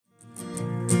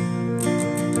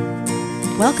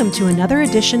Welcome to another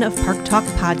edition of Park Talk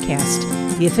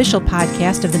Podcast, the official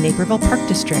podcast of the Naperville Park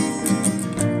District.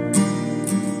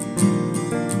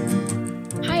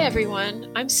 Hi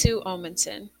everyone, I'm Sue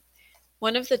Omenson.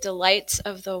 One of the delights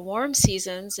of the warm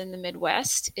seasons in the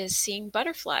Midwest is seeing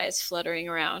butterflies fluttering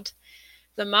around.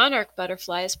 The monarch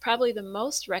butterfly is probably the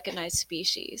most recognized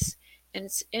species,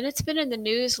 and it's been in the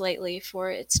news lately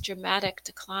for its dramatic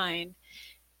decline.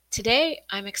 Today,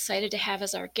 I'm excited to have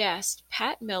as our guest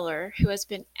Pat Miller, who has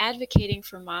been advocating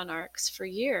for monarchs for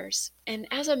years. And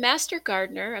as a master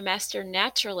gardener, a master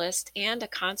naturalist, and a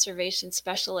conservation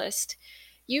specialist,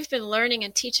 you've been learning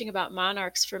and teaching about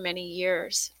monarchs for many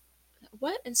years.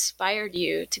 What inspired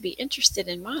you to be interested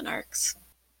in monarchs?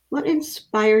 What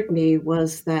inspired me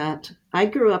was that I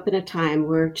grew up in a time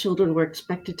where children were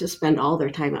expected to spend all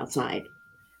their time outside.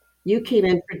 You came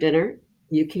in for dinner,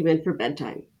 you came in for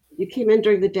bedtime. You came in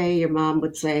during the day, your mom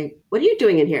would say, "What are you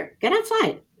doing in here? Get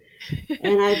outside."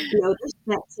 And I've noticed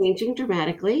that changing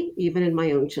dramatically, even in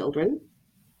my own children.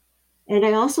 And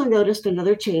I also noticed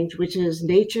another change, which is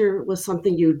nature was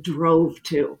something you drove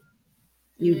to.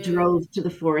 You drove to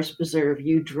the forest preserve,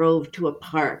 you drove to a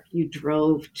park, you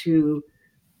drove to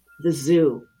the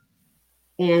zoo.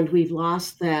 And we've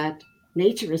lost that.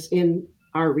 Nature is in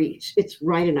our reach. It's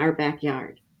right in our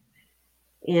backyard.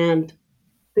 And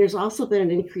there's also been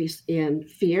an increase in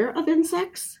fear of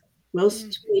insects.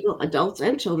 Most people, adults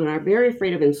and children, are very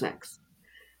afraid of insects.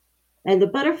 And the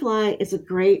butterfly is a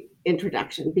great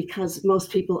introduction because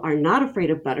most people are not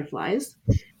afraid of butterflies.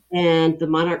 And the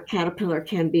monarch caterpillar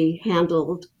can be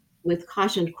handled with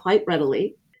caution quite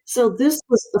readily. So this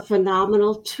was a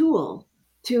phenomenal tool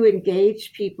to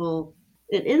engage people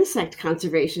in insect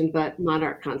conservation, but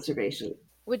monarch conservation.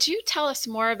 Would you tell us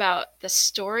more about the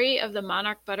story of the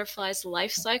monarch butterfly's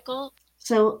life cycle?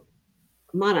 So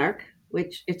monarch,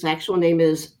 which its actual name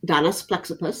is Danas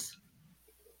plexippus,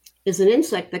 is an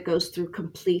insect that goes through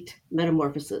complete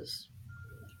metamorphosis,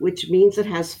 which means it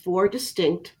has 4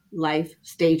 distinct life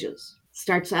stages.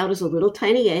 Starts out as a little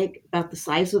tiny egg about the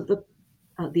size of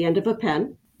the end of a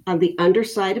pen on the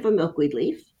underside of a milkweed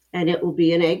leaf, and it will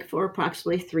be an egg for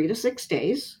approximately 3 to 6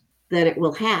 days. Then it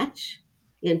will hatch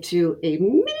into a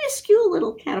minuscule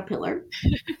little caterpillar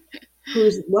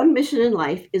whose one mission in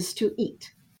life is to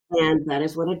eat. And that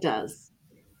is what it does.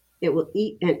 It will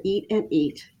eat and eat and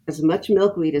eat as much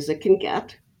milkweed as it can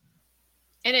get.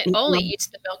 And it only eats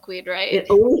the milkweed, right? It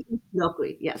only eats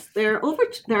milkweed, yes. There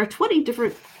are 20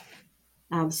 different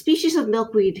species of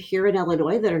milkweed here in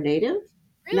Illinois that are native.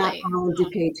 Really? Not all in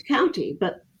DuPage County,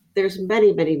 but there's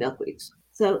many, many milkweeds.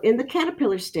 So in the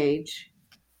caterpillar stage,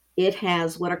 it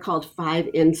has what are called 5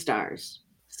 instars.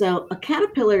 So a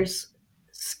caterpillar's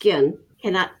skin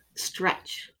cannot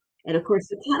stretch. And of course,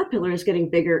 the caterpillar is getting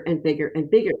bigger and bigger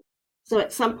and bigger. So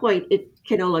at some point, it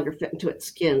can no longer fit into its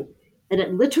skin. And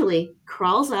it literally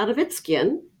crawls out of its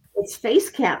skin, its face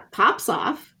cap pops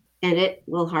off, and it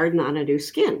will harden on a new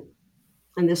skin.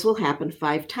 And this will happen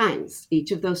 5 times.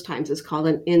 Each of those times is called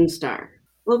an instar.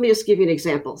 Let me just give you an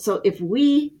example. So if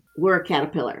we were a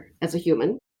caterpillar as a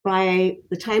human, by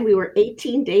the time we were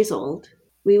 18 days old,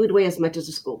 we would weigh as much as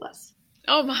a school bus.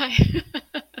 Oh my.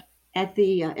 At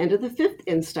the end of the 5th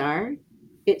instar,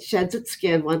 it sheds its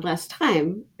skin one last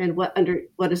time, and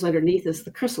what is underneath is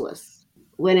the chrysalis.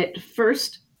 When it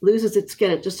first loses its skin,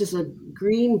 it just is a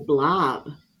green blob.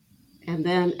 And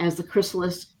then as the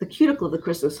cuticle of the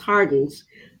chrysalis hardens,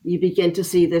 you begin to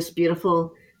see this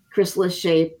beautiful chrysalis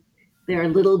shape. There are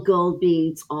little gold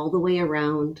beads all the way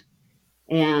around,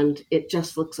 and it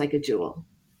just looks like a jewel.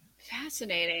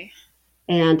 Fascinating.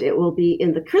 And it will be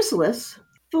in the chrysalis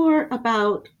for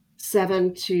about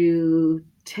 7 to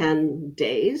 10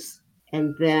 days.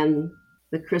 And then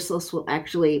the chrysalis will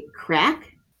actually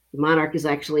crack. The monarch is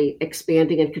actually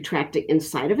expanding and contracting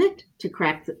inside of it to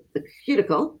crack the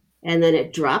cuticle. And then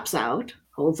it drops out,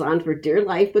 holds on for dear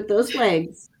life with those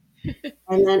legs.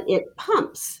 And then it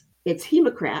pumps its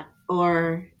hemocrat,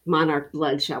 or monarch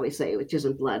blood, shall we say, which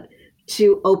isn't blood,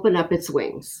 to open up its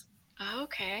wings.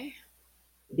 Okay.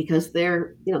 Because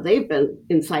they've been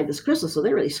inside this chrysalis, so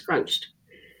they're really scrunched.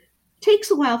 Takes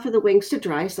a while for the wings to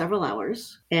dry, several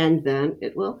hours, and then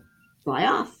it will fly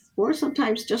off, or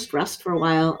sometimes just rest for a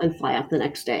while and fly off the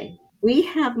next day. We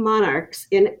have monarchs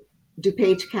in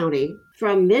DuPage County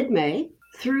from mid-May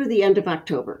through the end of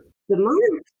October. The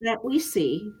monarchs that we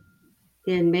see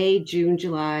in May, June,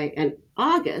 July, and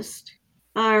August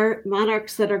are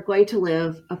monarchs that are going to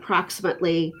live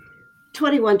approximately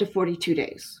 21 to 42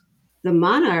 days. The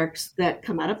monarchs that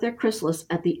come out of their chrysalis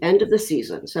at the end of the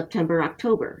season, September,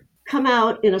 October, come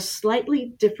out in a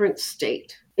slightly different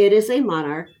state. It is a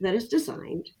monarch that is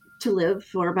designed to live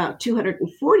for about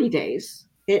 240 days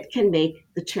it can make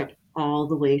the trip all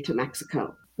the way to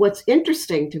Mexico. What's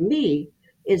interesting to me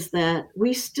is that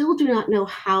we still do not know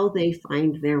how they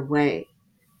find their way.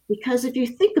 Because if you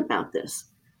think about this,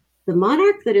 the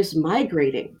monarch that is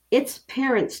migrating, its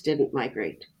parents didn't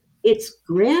migrate. Its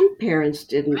grandparents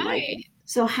didn't migrate.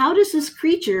 So how does this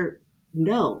creature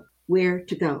know where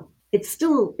to go? It's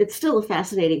still a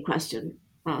fascinating question.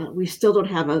 We still don't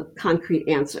have a concrete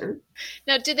answer.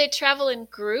 Now, do they travel in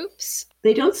groups?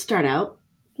 They don't start out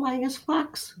flying as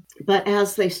flocks, but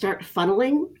as they start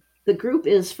funneling, the group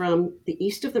is from the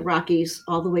east of the Rockies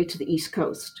all the way to the East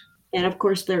Coast. And of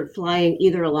course, they're flying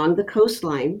either along the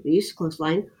coastline, the East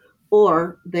Coastline,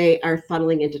 or they are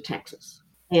funneling into Texas.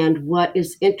 And what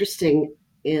is interesting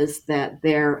is that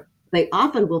they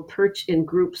often will perch in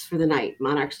groups for the night.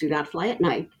 Monarchs do not fly at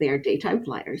night. They are daytime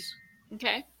flyers.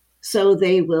 Okay. So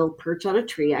they will perch on a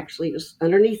tree, actually, just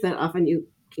underneath it. Often you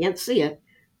can't see it,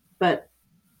 but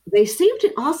they seem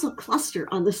to also cluster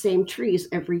on the same trees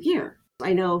every year.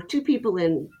 I know 2 people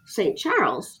in St.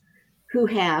 Charles who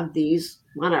have these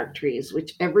monarch trees,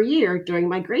 which every year during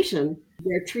migration,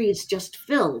 their trees just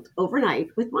filled overnight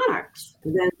with monarchs.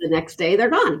 And then the next day they're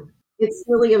gone. It's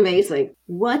really amazing.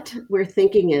 What we're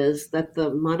thinking is that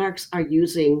the monarchs are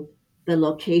using the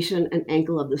location and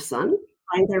angle of the sun to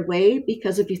find their way,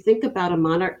 because if you think about a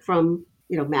monarch from,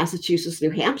 Massachusetts,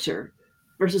 New Hampshire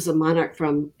versus a monarch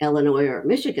from Illinois or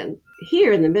Michigan,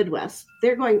 here in the Midwest,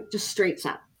 they're going just straight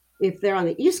south. If they're on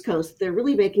the East Coast, they're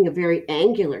really making a very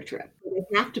angular trip.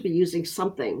 They have to be using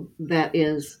something that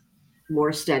is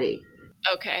more steady.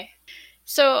 Okay.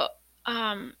 So,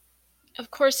 of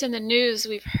course, in the news,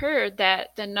 we've heard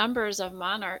that the numbers of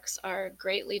monarchs are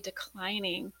greatly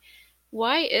declining.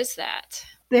 Why is that?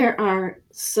 There are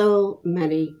so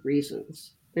many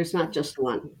reasons. There's not just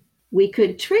one. We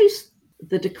could trace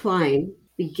the decline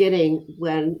beginning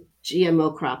when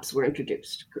GMO crops were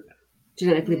introduced,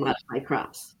 genetically modified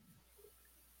crops.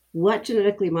 What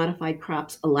genetically modified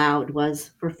crops allowed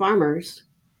was for farmers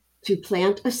to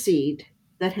plant a seed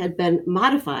that had been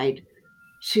modified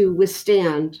to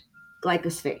withstand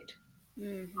glyphosate,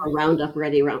 a Roundup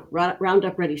Ready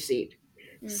seed.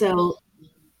 Mm-hmm. So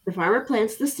the farmer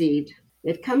plants the seed,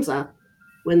 it comes up.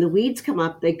 When the weeds come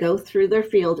up, they go through their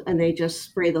field and they just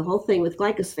spray the whole thing with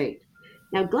glyphosate.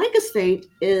 Now, glyphosate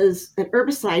is an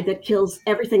herbicide that kills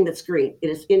everything that's green. It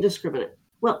is indiscriminate.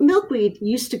 Well, milkweed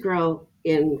used to grow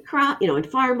in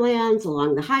farmlands,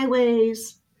 along the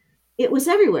highways. It was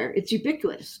everywhere. It's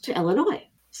ubiquitous to Illinois.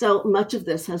 So much of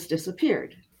this has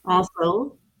disappeared.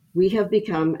 Also, we have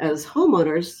become, as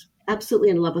homeowners, absolutely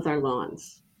in love with our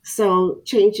lawns. So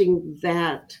changing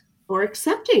that or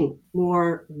accepting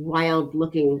more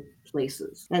wild-looking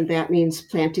places. And that means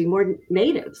planting more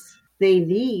natives. They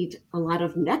need a lot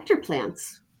of nectar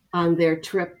plants on their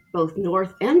trip, both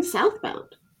north and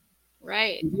southbound.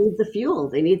 Right. They need the fuel,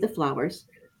 they need the flowers,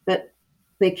 but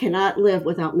they cannot live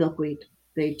without milkweed.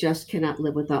 They just cannot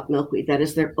live without milkweed. That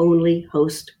is their only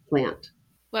host plant.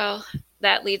 Well,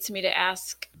 that leads me to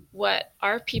ask, what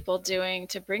are people doing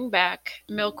to bring back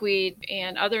milkweed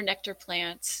and other nectar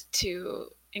plants to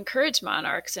encourage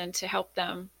monarchs and to help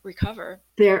them recover?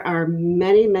 There are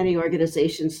many, many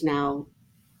organizations now,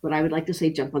 what I would like to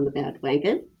say, jump on the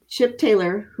bandwagon. Chip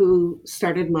Taylor, who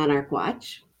started Monarch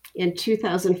Watch, in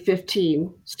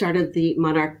 2015 started the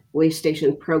Monarch Way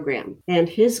Station program. And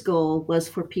his goal was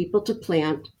for people to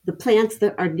plant the plants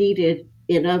that are needed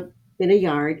in a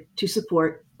yard to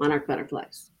support monarch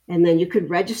butterflies. And then you could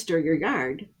register your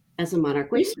yard as a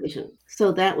Monarch Way Station.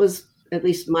 So that was at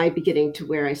least my beginning to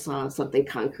where I saw something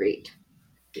concrete.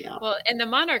 Yeah. Well, and the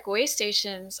Monarch Way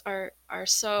Stations are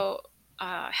so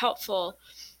helpful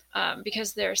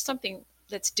because there's something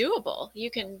that's doable. You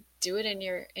can do it in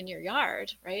your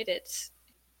yard, right? It's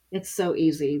so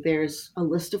easy. There's a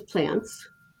list of plants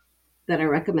that are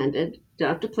recommended. You don't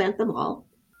have to plant them all,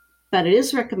 but it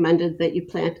is recommended that you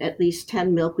plant at least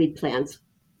 10 milkweed plants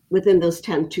within those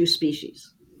 2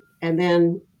 species. And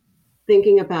then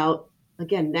thinking about,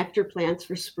 again, nectar plants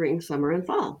for spring, summer, and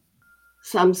fall.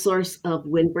 Some source of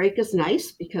windbreak is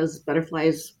nice because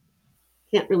butterflies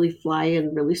can't really fly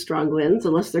in really strong winds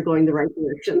unless they're going the right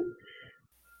direction.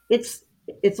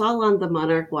 It's all on the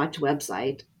Monarch Watch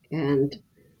website, and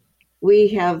we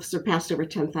have surpassed over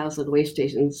 10,000 way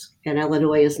stations, and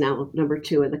Illinois is now number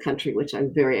 2 in the country, which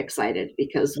I'm very excited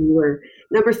because we were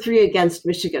number 3 against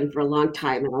Michigan for a long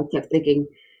time, and I kept thinking,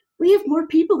 we have more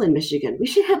people in Michigan. We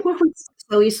should have more.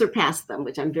 So we surpassed them,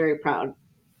 which I'm very proud.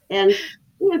 And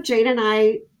Jane and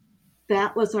I,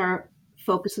 that was our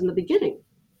focus in the beginning,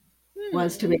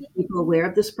 was to make people aware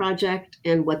of this project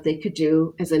and what they could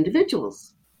do as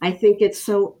individuals. I think it's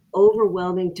so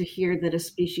overwhelming to hear that a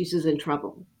species is in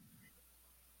trouble.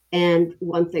 And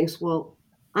one thinks, well,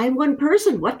 I'm one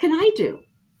person. What can I do?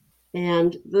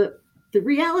 And the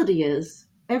reality is,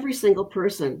 every single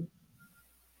person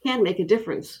can make a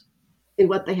difference in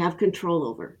what they have control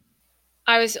over.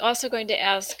 I was also going to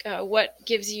ask what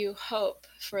gives you hope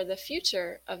for the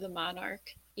future of the monarch,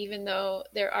 even though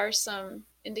there are some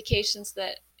indications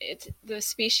that the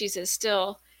species is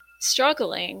still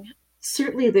struggling.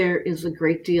 Certainly, there is a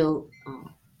great deal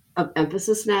of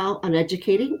emphasis now on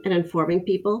educating and informing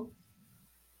people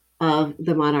of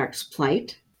the monarch's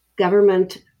plight.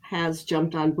 Government has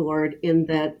jumped on board in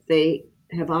that they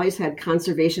have always had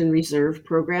conservation reserve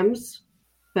programs,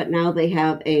 but now they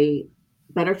have a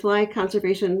butterfly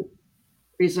conservation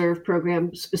reserve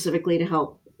program specifically to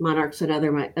help monarchs and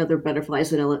other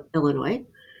butterflies in Illinois.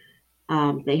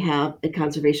 They have a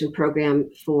conservation program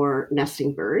for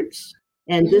nesting birds.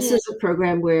 And this is a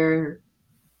program where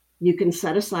you can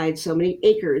set aside so many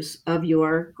acres of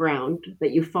your ground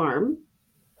that you farm,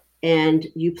 and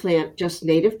you plant just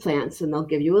native plants, and they'll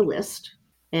give you a list.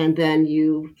 And then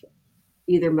you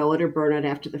either mow it or burn it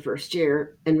after the first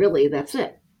year. And really, that's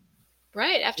it.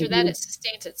 Right. After that, it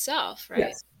sustains itself, right?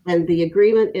 Yes. And the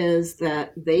agreement is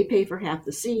that they pay for half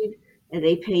the seed, and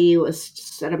they pay you a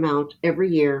set amount every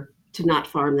year to not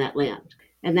farm that land.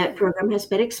 And that program has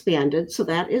been expanded, so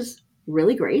that is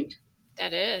really great.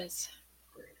 That is.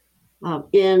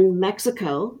 In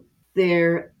Mexico,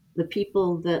 the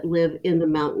people that live in the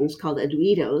mountains, called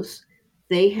Eduidos,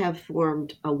 they have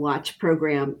formed a watch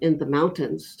program in the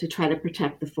mountains to try to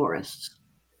protect the forests.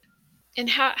 And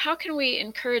how can we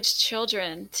encourage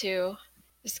children to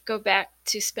just go back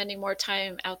to spending more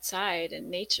time outside in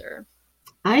nature?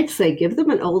 I'd say give them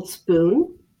an old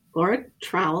spoon or a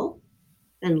trowel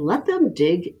and let them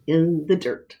dig in the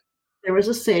dirt. There was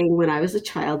a saying when I was a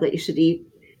child that you should eat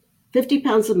 50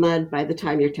 pounds of mud by the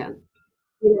time you're 10.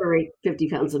 We never ate 50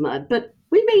 pounds of mud, but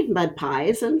we made mud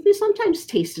pies and we sometimes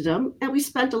tasted them, and we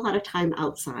spent a lot of time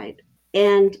outside.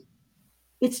 And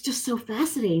it's just so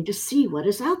fascinating to see what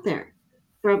is out there,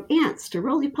 from ants to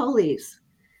roly-polies.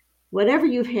 Whatever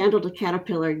you've handled a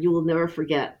caterpillar, you will never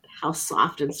forget how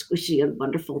soft and squishy and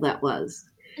wonderful that was.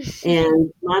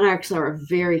 And monarchs are a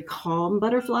very calm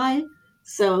butterfly,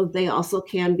 so they also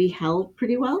can be held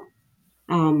pretty well.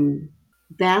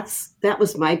 That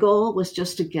was my goal, was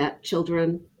just to get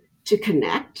children to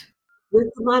connect with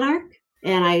the monarch.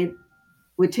 And I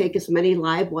would take as many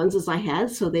live ones as I had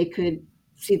so they could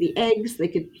see the eggs, they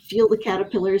could feel the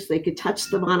caterpillars, they could touch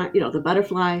the monarch, the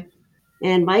butterfly.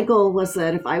 And my goal was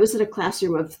that if I was in a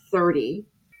classroom of 30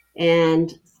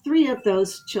 and 3 of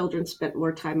those children spent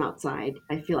more time outside,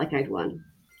 I feel like I'd won.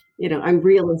 I'm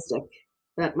realistic.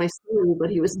 That my son, when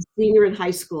he was a senior in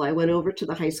high school, I went over to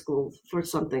the high school for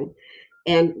something,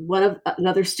 and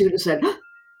another student said, "Oh,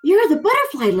 you're the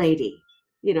butterfly lady."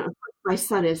 My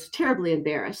son is terribly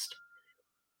embarrassed,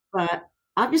 but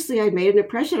obviously I made an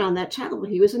impression on that child when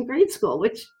he was in grade school,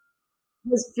 which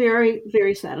was very,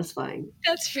 very satisfying.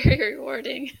 That's very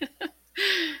rewarding.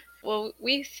 Well,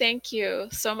 we thank you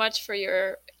so much for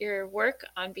your work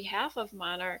on behalf of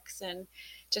monarchs, and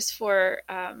just for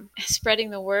spreading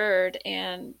the word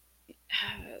and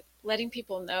letting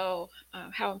people know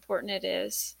how important it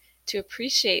is to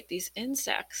appreciate these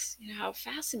insects, how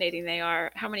fascinating they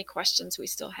are, how many questions we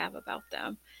still have about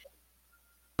them.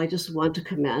 I just want to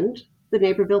commend the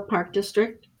Naperville Park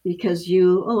District, because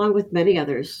you, along with many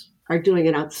others, are doing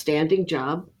an outstanding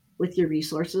job with your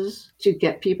resources to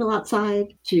get people outside,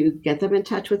 to get them in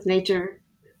touch with nature,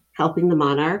 helping the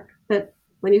monarch. But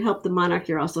when you help the monarch,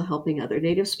 you're also helping other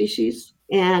native species.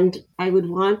 And I would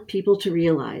want people to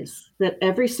realize that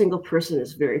every single person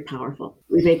is very powerful.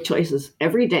 We make choices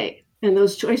every day, and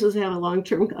those choices have a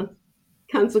long-term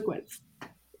consequence.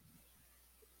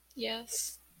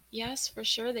 Yes, for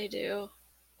sure they do.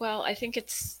 Well, I think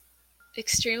it's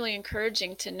extremely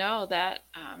encouraging to know that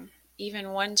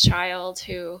even one child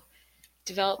who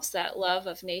develops that love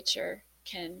of nature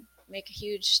can make a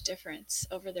huge difference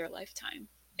over their lifetime.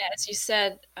 As you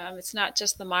said, it's not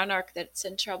just the monarch that's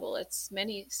in trouble, it's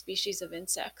many species of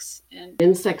insects. And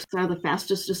insects are the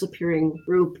fastest disappearing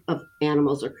group of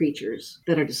animals or creatures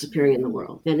that are disappearing in the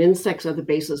world. And insects are the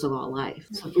basis of all life.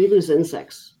 So if we lose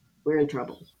insects, we're in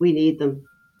trouble. We need them.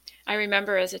 I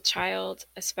remember as a child,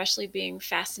 especially being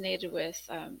fascinated with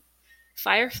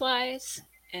fireflies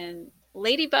and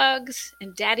ladybugs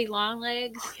and daddy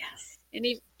longlegs. Oh, yes. And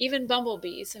even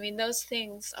bumblebees. I mean, those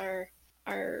things are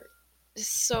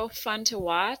so fun to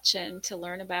watch and to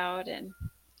learn about. And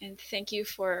thank you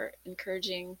for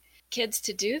encouraging kids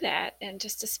to do that and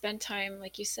just to spend time,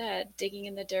 like you said, digging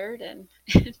in the dirt and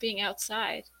being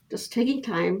outside. Just taking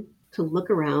time to look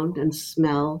around and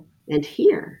smell and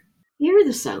hear. Hear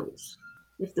the sounds.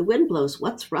 If the wind blows,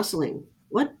 what's rustling?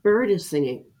 What bird is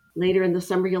singing? Later in the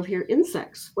summer, you'll hear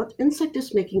insects. What insect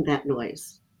is making that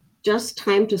noise? Just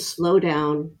time to slow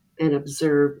down and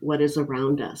observe what is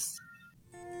around us.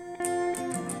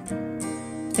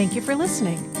 Thank you for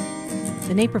listening.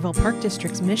 The Naperville Park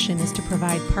District's mission is to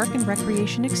provide park and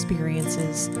recreation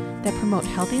experiences that promote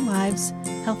healthy lives,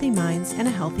 healthy minds, and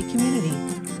a healthy community.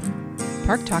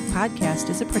 Park Talk Podcast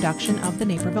is a production of the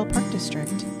Naperville Park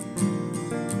District.